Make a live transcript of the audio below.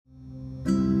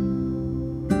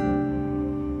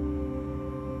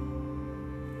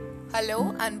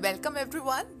Hello and welcome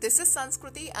everyone. This is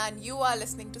Sanskriti and you are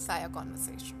listening to Saya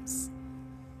Conversations.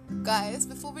 Guys,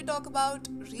 before we talk about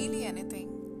really anything,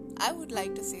 I would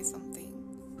like to say something.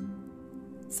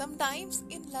 Sometimes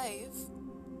in life,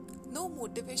 no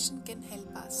motivation can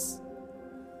help us.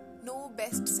 No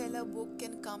bestseller book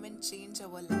can come and change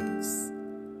our lives.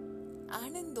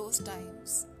 And in those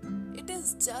times, it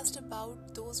is just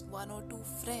about those one or two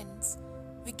friends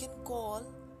we can call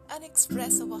and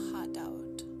express our heart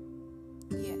out.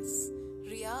 Yes,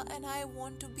 Ria and I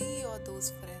want to be your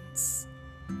those friends.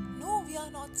 No, we are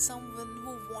not someone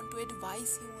who want to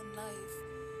advise you on life,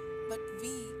 but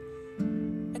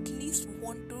we at least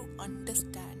want to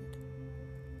understand.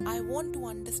 I want to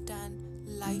understand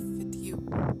life with you.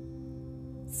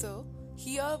 So,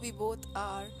 here we both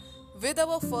are with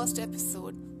our first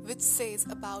episode, which says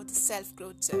about the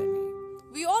self-growth journey.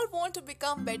 We all want to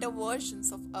become better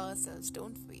versions of ourselves,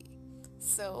 don't we?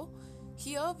 So,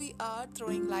 here we are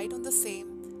throwing light on the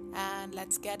same, and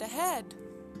let's get ahead.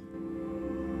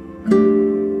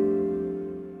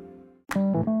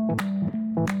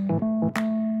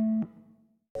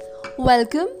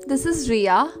 Welcome, this is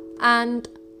Ria, and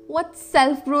what's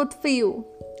self-growth for you?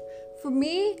 For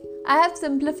me, I have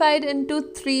simplified into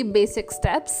 3 basic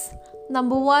steps.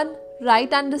 Number 1,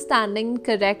 right understanding,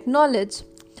 correct knowledge.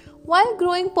 While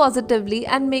growing positively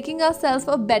and making ourselves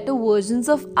a better versions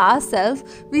of ourselves,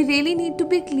 we really need to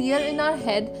be clear in our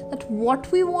head that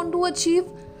what we want to achieve,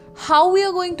 how we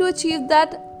are going to achieve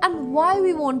that, and why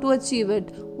we want to achieve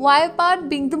it. Why part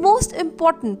being the most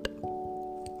important.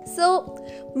 So,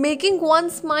 making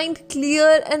one's mind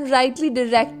clear and rightly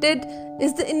directed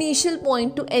is the initial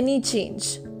point to any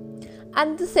change.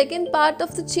 And the second part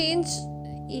of the change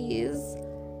is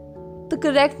the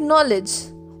correct knowledge.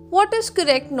 What is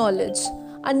correct knowledge?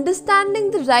 Understanding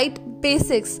the right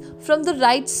basics from the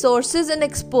right sources and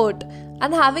expert,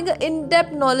 and having an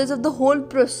in-depth knowledge of the whole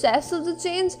process of the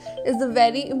change is the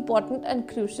very important and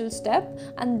crucial step,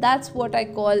 and that's what I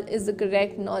call is the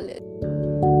correct knowledge.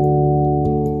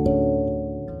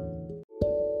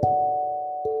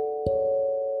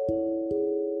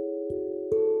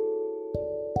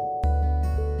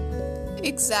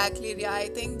 Exactly, Ria. I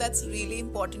think that's really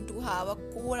important to have a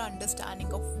core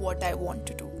understanding of what I want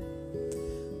to do.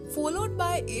 Followed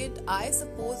by it, I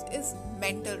suppose, is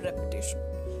mental repetition.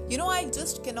 I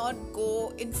just cannot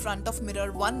go in front of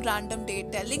mirror one random day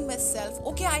telling myself,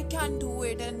 okay, I can do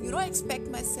it, and expect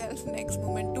myself next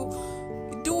moment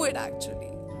to do it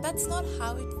actually. That's not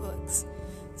how it works.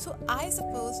 So I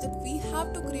suppose that we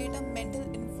have to create a mental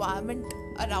environment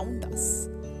around us,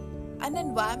 an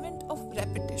environment of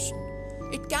repetition.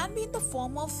 It can be in the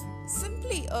form of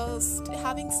simply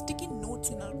having sticky notes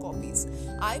in our copies.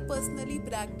 I personally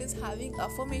practice having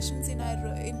affirmations in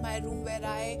my room where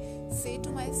I say to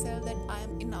myself that I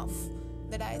am enough,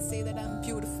 that I say that I am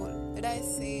beautiful, that I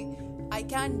say I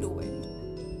can do it.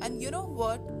 And you know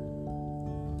what?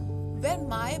 Where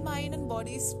my mind and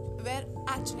bodies, where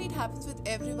actually it happens with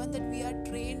everyone that we are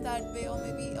trained that way, or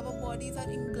maybe our bodies are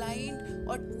inclined,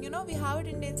 or we have a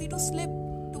tendency to slip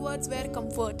towards where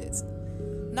comfort is.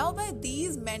 Now, by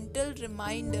these mental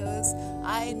reminders,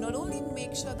 I not only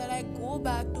make sure that I go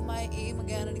back to my aim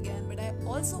again and again, but I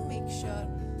also make sure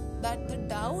that the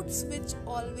doubts which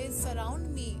always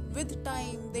surround me with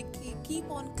time, they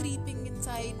keep on creeping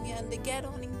inside me and they get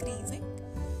on increasing.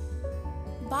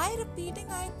 By repeating,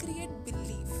 I create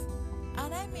belief,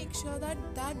 and I make sure that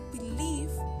belief,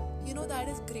 that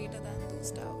is greater than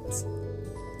those doubts.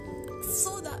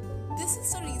 So that this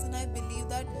is the reason I believe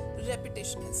that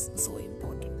repetition is so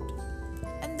important.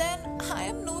 And then I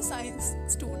am no science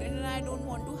student and I don't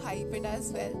want to hype it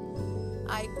as well.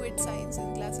 I quit science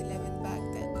in class 11 back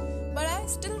then. But I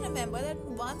still remember that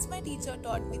once my teacher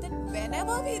taught me that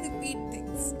whenever we repeat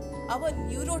things, our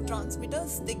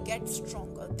neurotransmitters, they get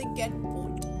stronger, they get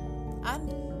bold.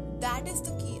 And that is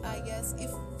the key, I guess.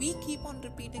 If we keep on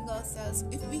repeating ourselves,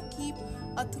 if we keep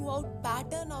a throughout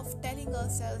pattern of telling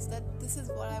ourselves that this is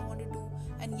what I want to do,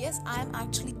 and yes, I am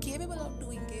actually capable of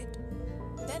doing it,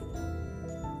 then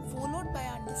followed by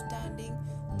understanding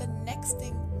the next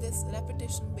thing, this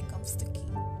repetition becomes the key.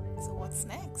 So what's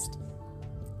next?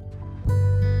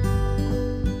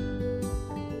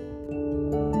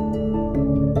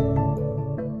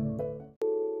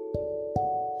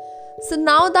 So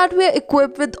now that we are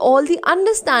equipped with all the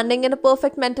understanding and a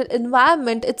perfect mental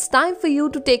environment, it's time for you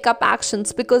to take up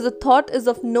actions, because a thought is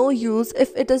of no use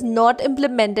if it is not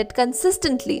implemented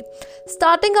consistently.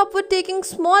 Starting up with taking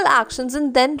small actions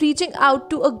and then reaching out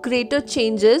to a greater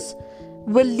changes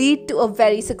will lead to a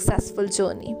very successful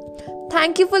journey.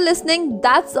 Thank you for listening.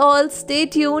 That's all. Stay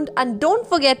tuned and don't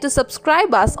forget to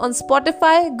subscribe us on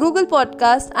Spotify, Google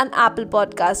Podcast and Apple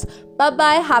Podcast. Bye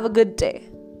bye. Have a good day.